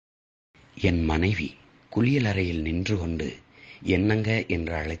என் மனைவி குளியலறையில் நின்று கொண்டு என்னங்க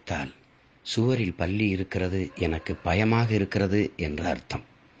என்று அழைத்தால், சுவரில் பல்லி இருக்கிறது, எனக்கு பயமாக இருக்கிறது என்று அர்த்தம்.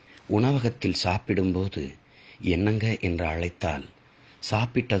 உணவகத்தில் சாப்பிடும்போது என்னங்க என்று அழைத்தால்,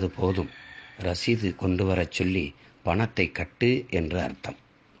 சாப்பிட்டது போதும், ரசீது கொண்டு வரச் சொல்லி பணத்தை கட்டு என்று அர்த்தம்.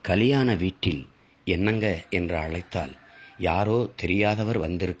 கல்யாண வீட்டில் என்னங்க என்று அழைத்தால், யாரோ தெரியாதவர்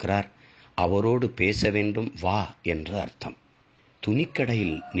வந்திருக்கிறார், அவரோடு பேச வேண்டும், வா என்று அர்த்தம்.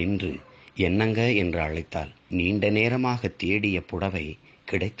 துணிக்கடையில் நின்று என்னங்க என்று அழைத்தால், நீண்ட நேரமாக தேடிய புடவை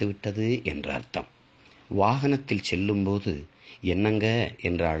கிடைத்துவிட்டது என்று அர்த்தம். வாகனத்தில் செல்லும்போது என்னங்க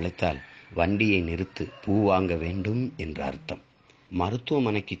என்று அழைத்தால், வண்டியை நிறுத்து, பூ வாங்க வேண்டும் என்று அர்த்தம்.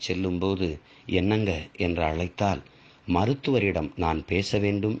 மருத்துவமனைக்கு செல்லும்போது என்னங்க என்று அழைத்தால், மருத்துவரிடம் நான் பேச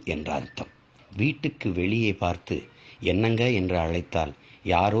வேண்டும் என்ற அர்த்தம். வீட்டுக்கு வெளியே பார்த்து என்னங்க என்று அழைத்தால்,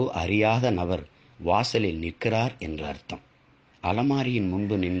 யாரோ அறியாத நபர் வாசலில் நிற்கிறார் என்று அர்த்தம். அலமாரியின்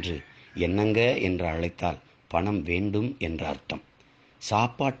முன்பு நின்று என்னங்க என்று அழைத்தால், பணம் வேண்டும் என்ற அர்த்தம்.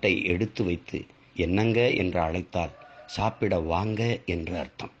 சாப்பாட்டை எடுத்து வைத்து என்னங்க என்று அழைத்தால், சாப்பிட வாங்க என்று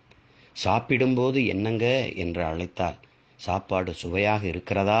அர்த்தம். சாப்பிடும்போது என்னங்க என்று அழைத்தால், சாப்பாடு சுவையாக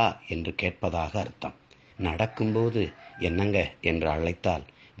இருக்கிறதா என்று கேட்பதாக அர்த்தம். நடக்கும்போது என்னங்க என்று அழைத்தால்,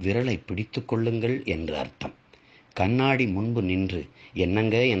 விரலை பிடித்து கொள்ளுங்கள் என்று அர்த்தம். கண்ணாடி முன்பு நின்று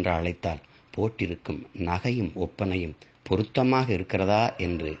என்னங்க என்று அழைத்தால், போட்டிருக்கும் நகையும் ஒப்பனையும் பொருத்தமாக இருக்கிறதா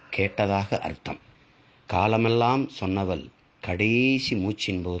என்று கேட்டதாக அர்த்தம். காலமெல்லாம் சொன்னவள் கடைசி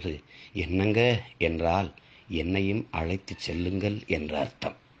மூச்சின் போது என்னங்க என்றால், என்னையும் அழைத்து செல்லுங்கள் என்ற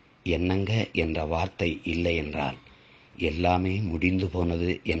அர்த்தம். என்னங்க என்ற வார்த்தை இல்லை என்றால், எல்லாமே முடிந்து போனது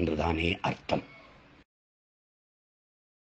என்றுதானே அர்த்தம்.